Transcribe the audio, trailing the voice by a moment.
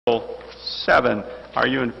7. Are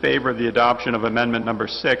you in favor of the adoption of amendment number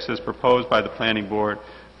 6 as proposed by the Planning Board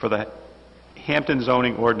for the Hampton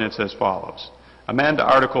zoning ordinance as follows? Amend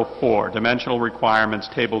Article 4, Dimensional Requirements,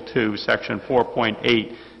 Table 2, Section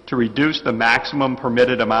 4.8, to reduce the maximum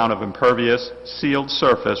permitted amount of impervious sealed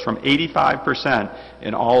surface from 85%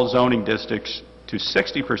 in all zoning districts to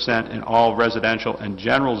 60% in all residential and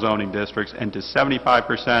general zoning districts and to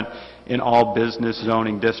 75% in all business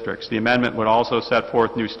zoning districts. The amendment would also set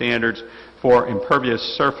forth new standards for impervious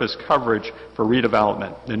surface coverage for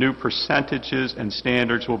redevelopment. The new percentages and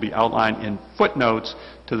standards will be outlined in footnotes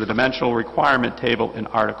to the dimensional requirement table in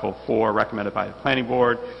Article 4, recommended by the Planning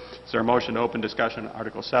Board. Is there a motion to open discussion on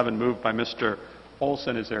Article 7, moved by Mr.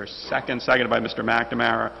 Olson? Is there a second? Seconded by Mr.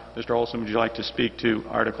 McNamara. Mr. Olson, would you like to speak to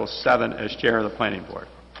Article 7 as Chair of the Planning Board?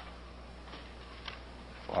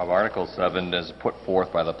 Well, Article 7, as put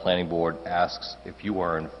forth by the Planning Board, asks if you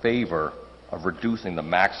are in favor of reducing the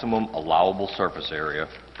maximum allowable surface area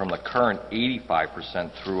from the current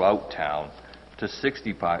 85% throughout town to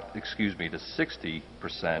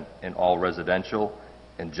 60% in all residential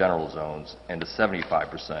and general zones and to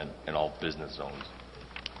 75% in all business zones.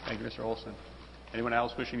 Thank you, Mr. Olson. Anyone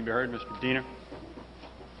else wishing to be heard? Mr. Diener.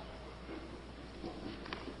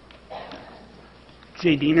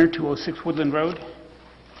 J. Diener, 206 Woodland Road.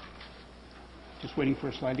 Just waiting for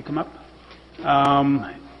a slide to come up.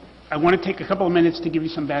 I want to take a couple of minutes to give you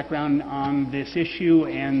some background on this issue,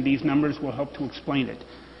 and these numbers will help to explain it.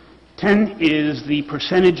 10 is the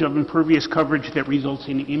percentage of impervious coverage that results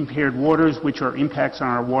in impaired waters, which are impacts on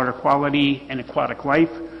our water quality and aquatic life.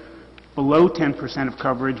 Below 10% of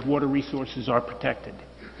coverage, water resources are protected.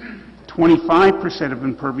 25% of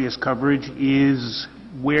impervious coverage is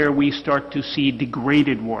where we start to see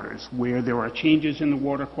degraded waters, where there are changes in the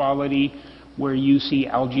water quality, where you see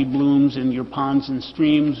algae blooms in your ponds and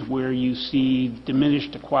streams, where you see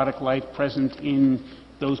diminished aquatic life present in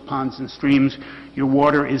those ponds and streams. Your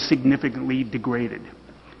water is significantly degraded.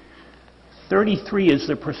 33 is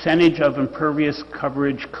the percentage of impervious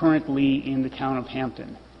coverage currently in the town of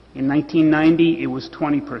Hampton. In 1990, it was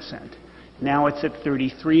 20%. Now it's at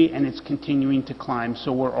 33, and it's continuing to climb.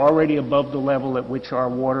 So we're already above the level at which our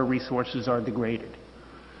water resources are degraded.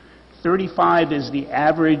 35 is the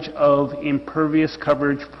average of impervious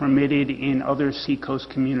coverage permitted in other seacoast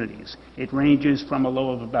communities. It ranges from a low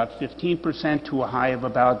of about 15% to a high of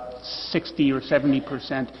about 60 or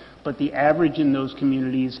 70%, but the average in those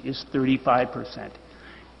communities is 35%.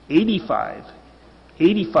 85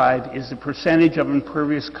 is the percentage of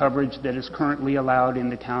impervious coverage that is currently allowed in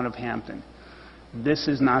the town of Hampton. This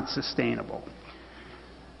is not sustainable.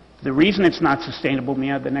 The reason it's not sustainable, may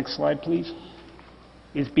I have the next slide, please,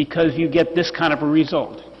 is because you get this kind of a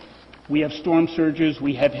result. We have storm surges,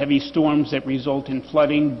 we have heavy storms that result in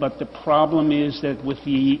flooding, but the problem is that with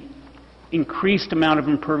the increased amount of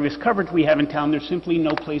impervious coverage we have in town, there's simply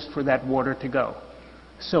no place for that water to go.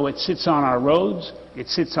 So it sits on our roads, it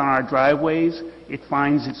sits on our driveways, it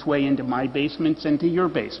finds its way into my basements and to your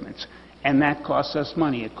basements. And that costs us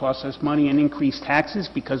money. It costs us money in increased taxes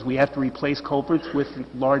because we have to replace culverts with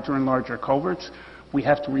larger and larger culverts. We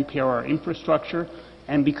have to repair our infrastructure,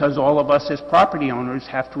 and because all of us as property owners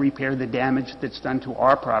have to repair the damage that's done to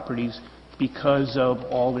our properties because of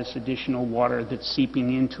all this additional water that's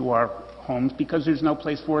seeping into our homes because there's no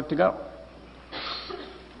place for it to go.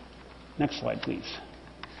 Next slide, please.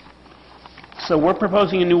 So we're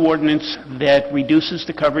proposing a new ordinance that reduces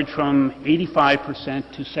the coverage from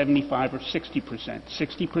 85% to 75 or 60%.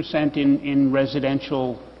 60% in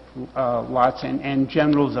residential lots and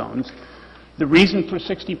general zones. The reason for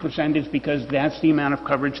 60% is because that's the amount of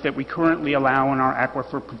coverage that we currently allow in our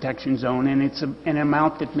aquifer protection zone, and it's an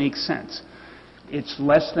amount that makes sense. It's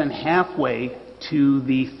less than halfway to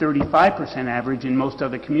the 35% average in most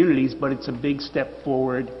other communities, but it's a big step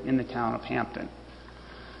forward in the town of Hampton.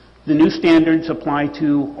 The new standards apply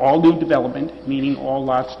to all new development, meaning all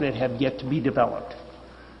lots that have yet to be developed.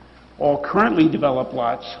 All currently developed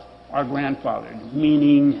lots are grandfathered,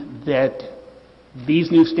 meaning that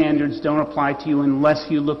these new standards don't apply to you unless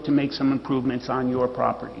you look to make some improvements on your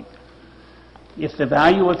property. If the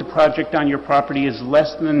value of the project on your property is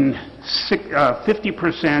less than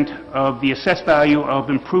 50% of the assessed value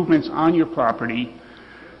of improvements on your property,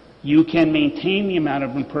 you can maintain the amount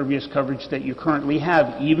of impervious coverage that you currently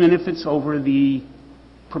have, even if it's over the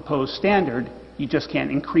proposed standard. You just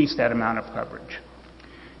can't increase that amount of coverage.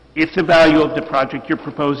 If the value of the project you're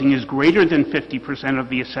proposing is greater than 50% of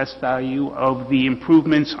the assessed value of the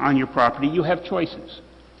improvements on your property, you have choices.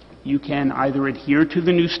 You can either adhere to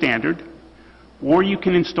the new standard, or you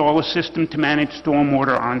can install a system to manage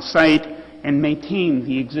stormwater on site and maintain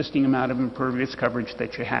the existing amount of impervious coverage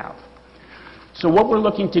that you have. So what we're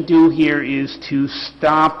looking to do here is to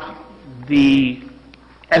stop the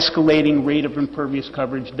escalating rate of impervious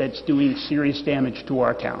coverage that's doing serious damage to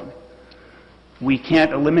our town. We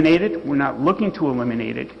can't eliminate it. We're not looking to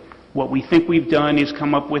eliminate it. What we think we've done is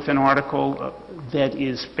come up with an article that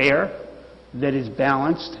is fair, that is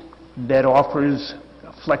balanced, that offers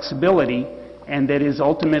flexibility, and that is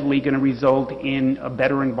ultimately going to result in a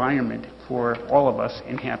better environment for all of us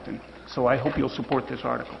in Hampton. So I hope you'll support this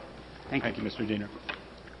article. Thank you. Thank you, Mr. Diener.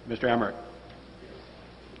 Mr. Emmerich.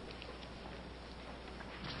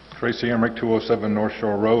 Tracy Emmerich, 207 North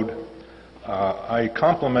Shore Road. I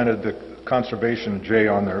complimented the Conservation Jay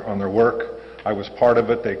on their work. I was part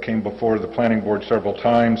of it. They came before the Planning Board several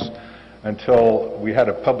times until we had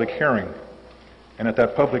a public hearing. And at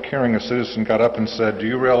that public hearing, a citizen got up and said, "Do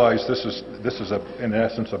you realize this is in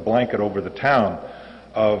essence a blanket over the town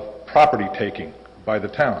of property taking by the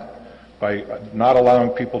town, by not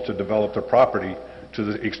allowing people to develop their property to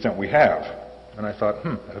the extent we have?" And I thought,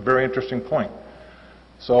 a very interesting point.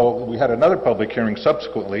 So we had another public hearing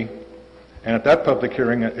subsequently, and at that public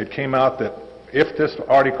hearing it came out that if this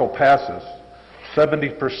article passes,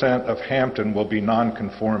 70% of Hampton will be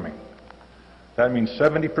non-conforming. That means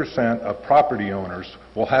 70% of property owners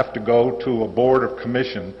will have to go to a board or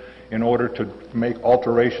commission in order to make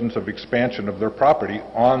alterations of expansion of their property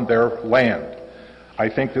on their land. I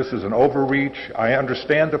think this is an overreach. I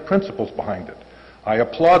understand the principles behind it. I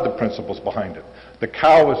applaud the principles behind it. The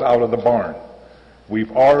cow is out of the barn. We're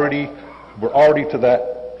already to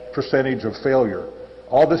that percentage of failure.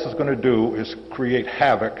 All this is going to do is create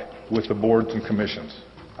havoc with the boards and commissions.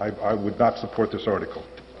 I would not support this article.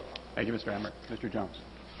 Thank you, Mr. Emmerich. Mr. Jones.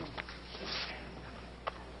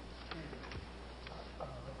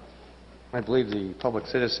 I believe the public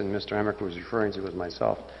citizen Mr. Emmerich was referring to was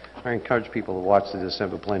myself. I encourage people to watch the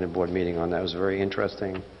December Planning Board meeting on that. It was a very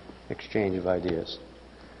interesting exchange of ideas.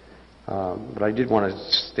 But I did want to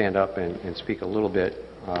stand up and speak a little bit.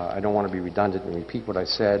 I don't want to be redundant and repeat what I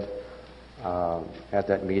said at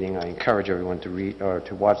that meeting. I encourage everyone to read or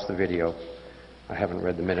to watch the video. I haven't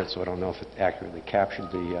read the minutes, so I don't know if it accurately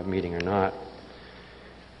captured the meeting or not.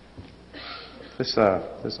 This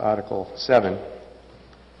Article 7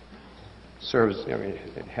 serves,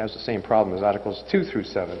 it has the same problem as Articles 2 through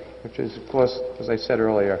 7, which is, of course, as I said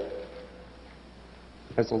earlier,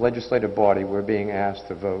 as the legislative body, we're being asked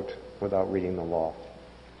to vote without reading the law,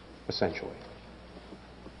 essentially.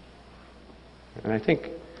 And I think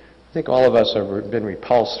all of us have been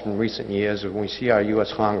repulsed in recent years when we see our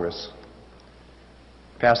U.S. Congress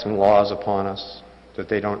passing laws upon us that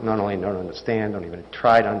they not only don't understand, don't even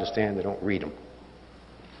try to understand, they don't read them.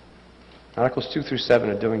 Articles 2 through 7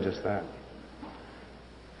 are doing just that.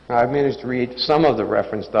 Now, I've managed to read some of the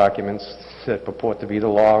reference documents that purport to be the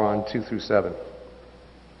law on 2 through 7.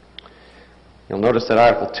 You'll notice that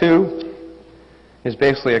Article 2 is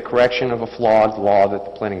basically a correction of a flawed law that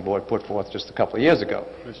the Planning Board put forth just a couple of years ago.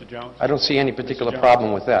 Mr. Jones? I don't see any particular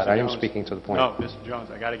problem with that. Mr. I am Jones. speaking to the point. No, Mr.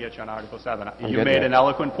 Jones, I got to get you on Article 7. You getting made there. an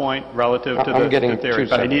eloquent point relative to I'm the getting theory, to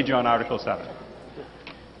but I 7. need you on Article 7.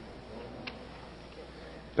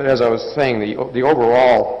 But as I was saying, the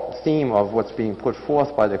overall theme of what's being put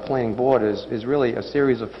forth by the Planning Board is really a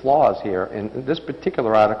series of flaws here. And this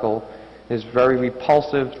particular article is very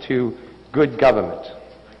repulsive to good government.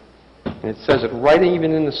 And it says it right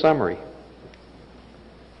even in the summary.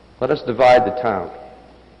 Let us divide the town.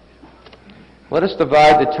 Let us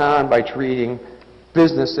divide the town by treating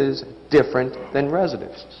businesses different than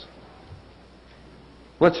residences.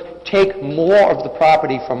 Let's take more of the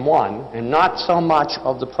property from one and not so much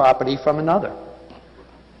of the property from another.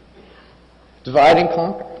 Divide and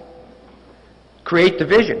conquer. Create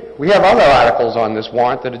division. We have other articles on this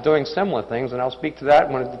warrant that are doing similar things, and I'll speak to that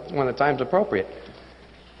when the time's appropriate.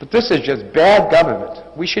 But this is just bad government.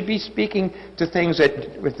 We should be speaking to things that,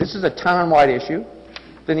 if this is a town-wide issue,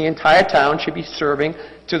 then the entire town should be serving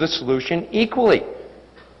to the solution equally.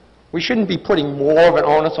 We shouldn't be putting more of an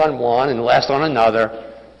onus on one and less on another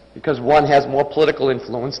because one has more political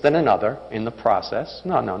influence than another in the process.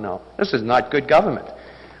 No, no, no. This is not good government.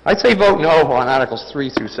 I'd say vote no on Articles 3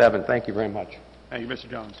 through 7. Thank you very much. Thank you, Mr.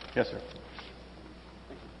 Jones. Yes, sir.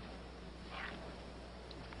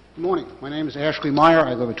 Good morning. My name is Ashley Meyer.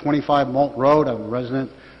 I live at 25 Malt Road. I'm a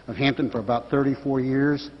resident of Hampton for about 34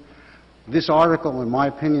 years. This article, in my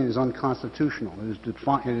opinion, is unconstitutional.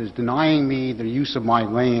 It is denying me the use of my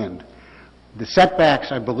land. The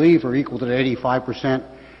setbacks, I believe, are equal to the 85%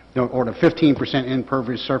 or the 15%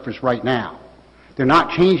 impervious surface right now. They're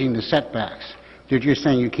not changing the setbacks. They're just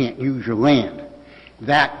saying you can't use your land.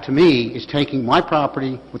 That, to me, is taking my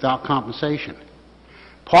property without compensation.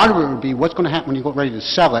 Part of it would be what's going to happen when you go ready to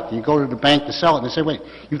sell it. You go to the bank to sell it, and they say, wait,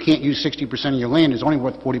 you can't use 60% of your land. It's only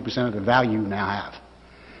worth 40% of the value you now have.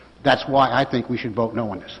 That's why I think we should vote no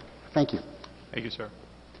on this. Thank you. Thank you, sir.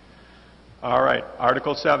 All right,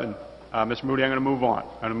 Article 7. Mr. Moody, I'm going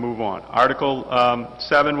to move on. Article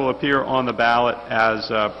 7 will appear on the ballot as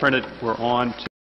printed. We're on to